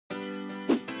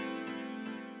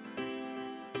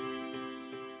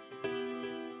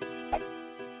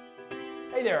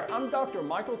Hey there, I'm Dr.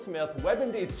 Michael Smith,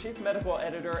 WebMD's Chief Medical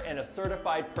Editor and a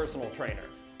certified personal trainer.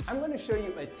 I'm going to show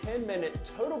you a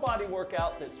 10-minute total body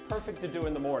workout that's perfect to do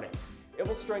in the morning. It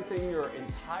will strengthen your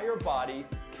entire body,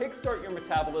 kickstart your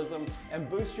metabolism, and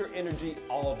boost your energy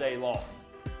all day long.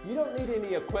 You don't need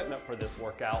any equipment for this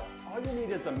workout. All you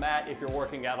need is a mat if you're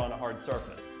working out on a hard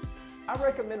surface. I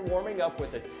recommend warming up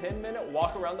with a 10-minute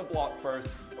walk around the block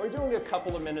first, or doing a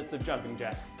couple of minutes of jumping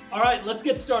jacks. All right, let's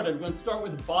get started. We're going to start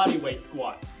with body weight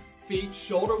squats. Feet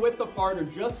shoulder width apart or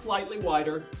just slightly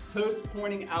wider, toes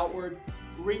pointing outward.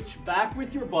 Reach back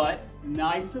with your butt,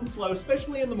 nice and slow,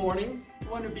 especially in the morning. You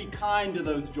want to be kind to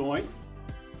those joints.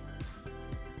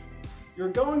 You're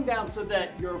going down so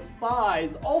that your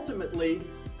thighs ultimately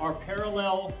are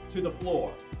parallel to the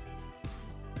floor.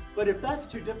 But if that's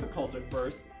too difficult at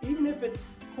first, even if it's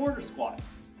quarter squat,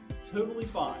 totally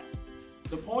fine.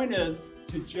 The point is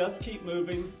to just keep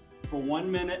moving for 1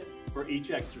 minute for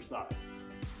each exercise.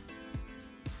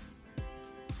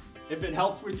 If it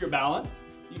helps with your balance,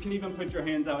 you can even put your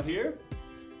hands out here,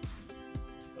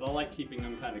 but I like keeping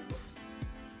them kind of close.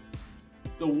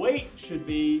 The weight should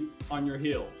be on your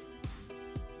heels,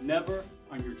 never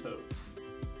on your toes.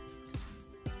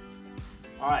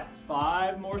 All right,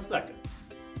 5 more seconds.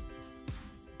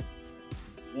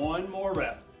 1 more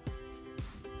rep.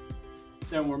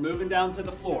 Then we're moving down to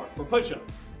the floor for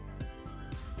push-ups.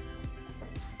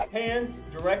 Hands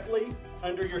directly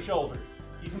under your shoulders.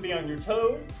 You can be on your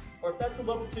toes, or if that's a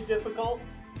little too difficult,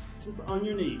 just on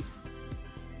your knees.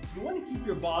 You want to keep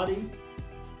your body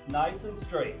nice and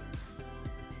straight.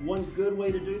 One good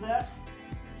way to do that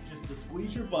is just to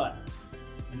squeeze your butt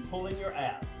and pull in your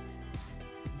abs.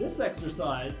 This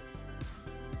exercise,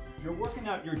 you're working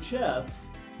out your chest,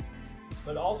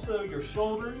 but also your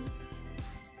shoulders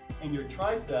and your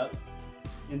triceps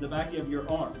in the back of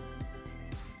your arm.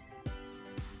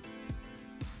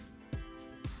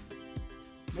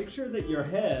 Make sure that your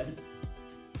head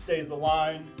stays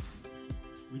aligned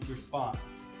with your spine.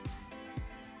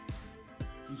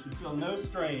 You should feel no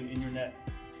strain in your neck.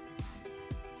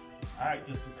 All right,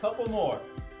 just a couple more.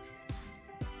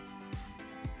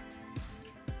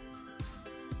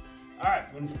 All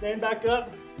right, when you stand back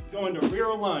up, go into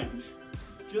rear lunge.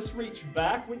 Just reach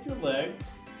back with your leg.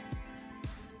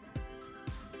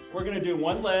 We're going to do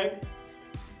one leg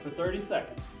for 30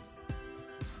 seconds.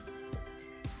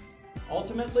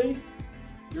 Ultimately,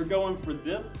 you're going for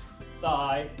this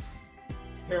thigh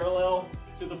parallel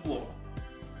to the floor.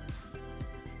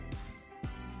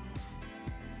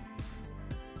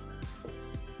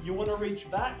 You want to reach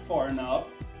back far enough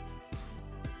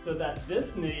so that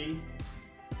this knee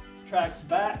tracks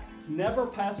back, never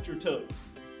past your toes.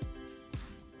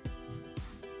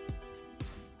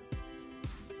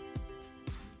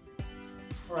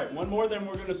 All right, one more, then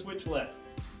we're going to switch legs.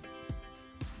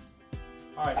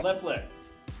 All right, left leg.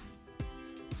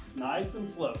 Nice and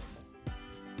slow.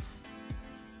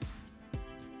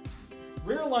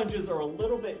 Rear lunges are a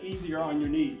little bit easier on your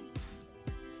knees.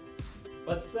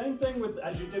 But same thing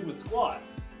as you did with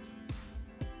squats.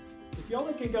 If you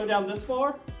only can go down this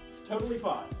far, it's totally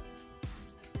fine.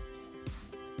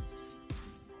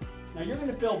 Now you're going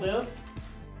to feel this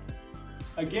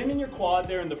again in your quad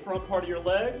there in the front part of your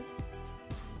leg,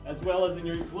 as well as in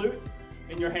your glutes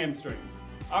and your hamstrings.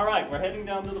 All right, we're heading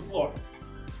down to the floor.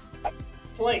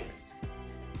 Planks.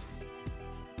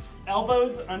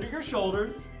 Elbows under your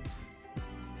shoulders.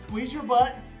 Squeeze your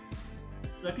butt,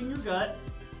 suck in your gut.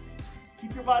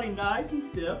 Keep your body nice and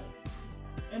stiff,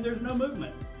 and there's no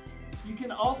movement. You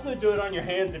can also do it on your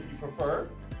hands if you prefer.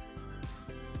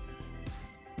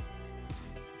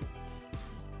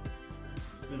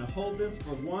 I'm gonna hold this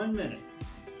for 1 minute.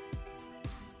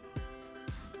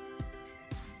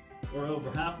 We're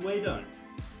over halfway done.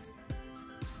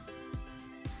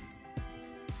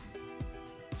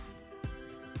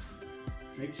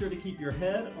 Make sure to keep your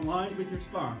head aligned with your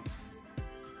spine.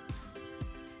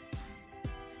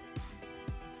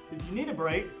 If you need a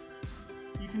break,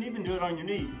 you can even do it on your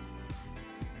knees.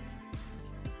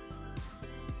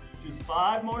 Just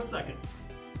 5 more seconds.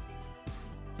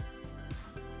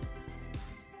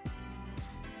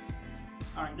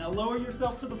 All right, now lower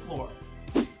yourself to the floor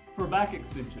for back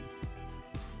extensions.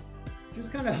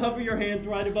 Just kind of hover your hands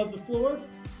right above the floor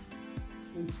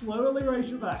and slowly raise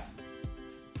your back.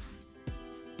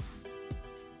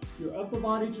 Your upper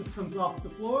body just comes off the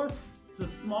floor. It's a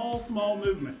small, small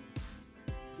movement.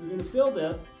 You're going to feel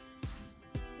this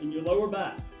in your lower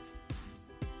back.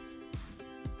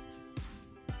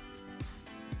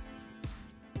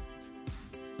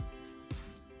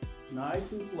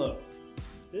 Nice and slow.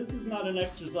 This is not an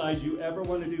exercise you ever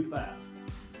want to do fast.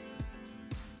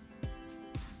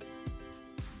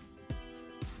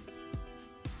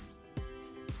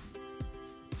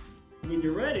 when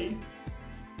you're ready,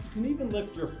 you can even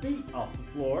lift your feet off the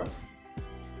floor.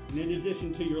 And in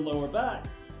addition to your lower back,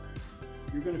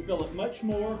 you're going to feel it much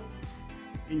more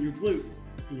in your glutes,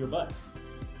 in your butt.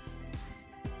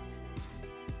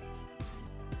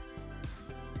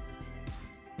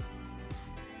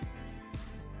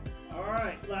 All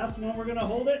right, last one, we're going to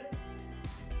hold it.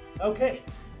 Okay,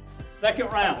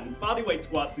 second round, bodyweight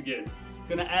squats again.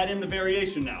 Going to add in the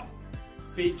variation now.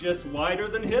 Feet just wider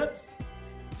than hips.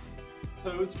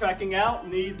 Toes tracking out,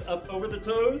 knees up over the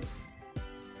toes.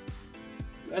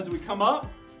 As we come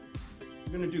up,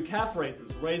 we're going to do calf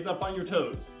raises. Raise up on your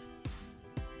toes.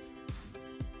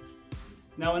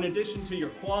 Now, in addition to your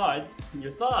quads and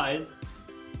your thighs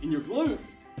and your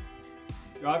glutes,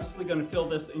 you're obviously going to feel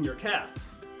this in your calf,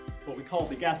 what we call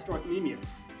the gastrocnemius.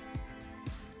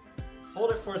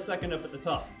 Hold it for a second up at the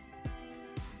top.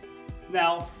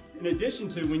 Now, in addition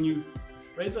to when you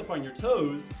raise up on your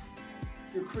toes,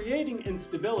 you're creating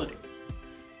instability.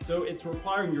 So it's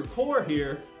requiring your core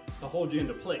here to hold you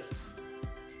into place.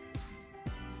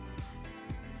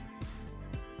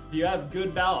 If you have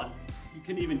good balance, you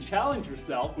can even challenge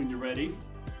yourself when you're ready.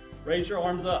 Raise your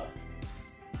arms up.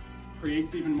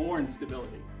 Creates even more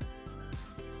instability.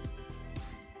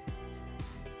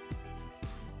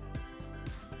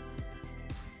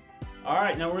 All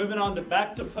right, now we're moving on to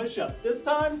back to push-ups. This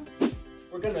time,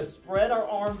 we're going to spread our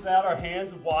arms out, our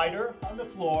hands wider on the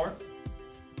floor.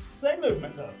 Same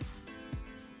movement though.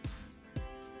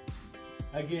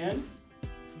 Again,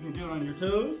 you can do it on your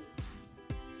toes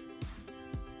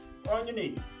or on your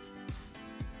knees.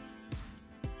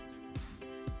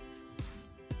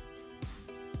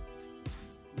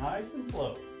 Nice and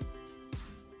slow.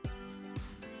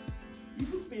 You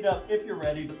can speed up if you're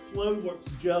ready, but slow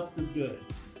works just as good.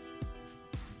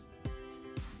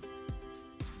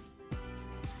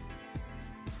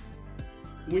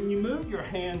 When you move your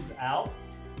hands out,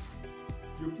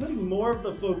 you're putting more of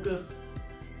the focus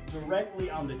directly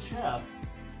on the chest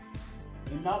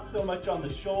and not so much on the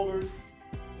shoulders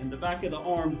and the back of the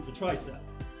arms, the triceps.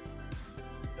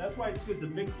 That's why it's good to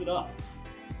mix it up.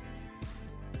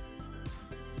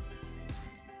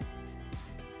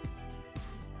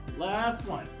 Last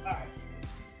one. All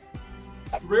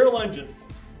right. Rear lunges.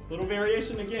 Little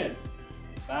variation again.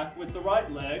 Back with the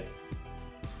right leg.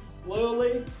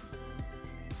 Slowly.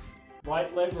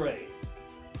 Right leg raise.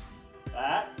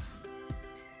 Back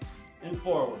and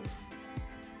forward.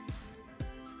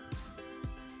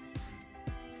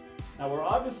 Now we're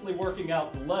obviously working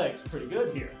out the legs pretty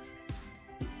good here,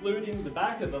 including the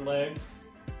back of the leg,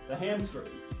 the hamstrings.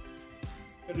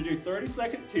 I'm going to do 30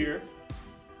 seconds here,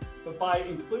 but by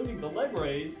including the leg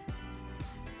raise,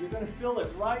 you're going to feel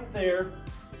it right there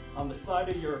on the side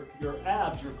of your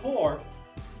abs, your core,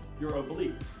 your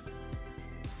obliques.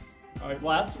 All right,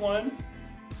 last one.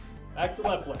 Back to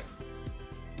left leg.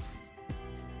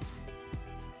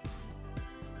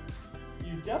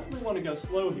 You definitely want to go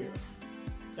slow here.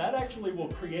 That actually will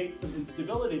create some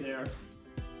instability there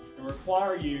and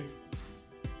require you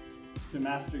to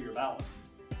master your balance.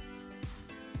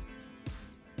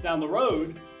 Down the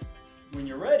road, when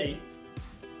you're ready,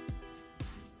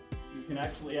 you can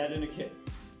actually add in a kick.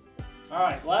 All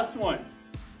right, last one.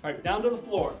 All right, down to the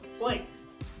floor, plank.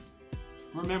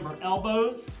 Remember,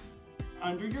 elbows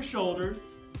under your shoulders.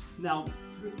 Now,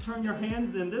 turn your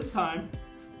hands in this time.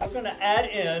 We're gonna add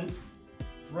in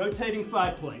rotating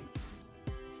side planks.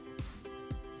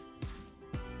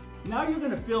 Now you're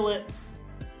gonna feel it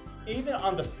even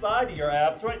on the side of your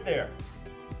abs right there,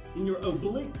 in your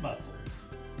oblique muscles.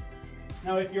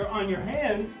 Now if you're on your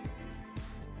hands,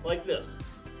 it's like this.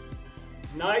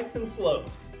 Nice and slow.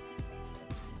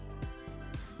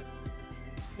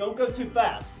 Don't go too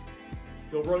fast.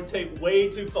 You'll rotate way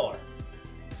too far.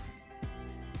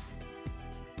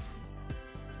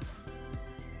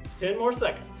 Ten more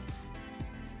seconds.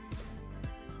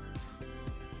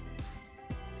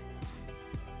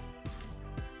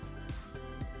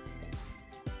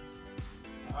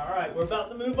 All right, we're about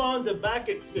to move on to back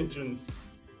extensions.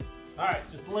 All right,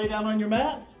 just lay down on your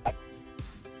mat.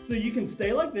 So you can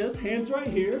stay like this, hands right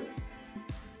here,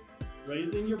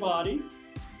 raising your body,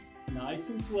 nice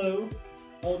and slow,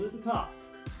 hold at the top.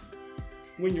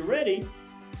 When you're ready,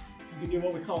 you can do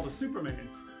what we call the Superman.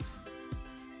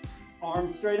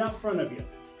 Arms straight out front of you.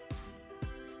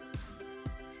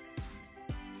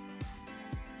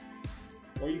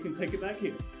 Or you can take it back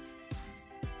here.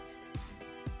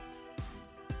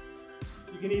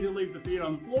 You can either leave the feet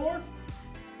on the floor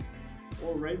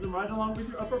or raise them right along with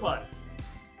your upper body.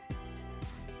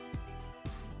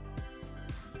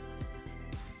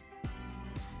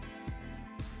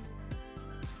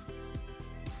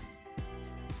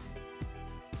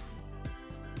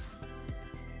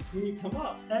 When you come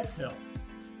up, exhale.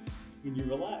 When you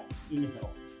relax,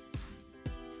 inhale.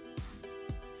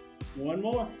 One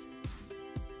more.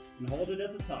 And hold it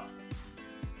at the top.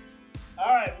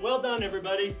 All right, well done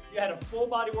everybody. You had a full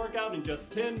body workout in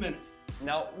just 10 minutes.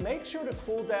 Now make sure to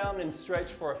cool down and stretch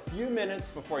for a few minutes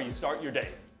before you start your day.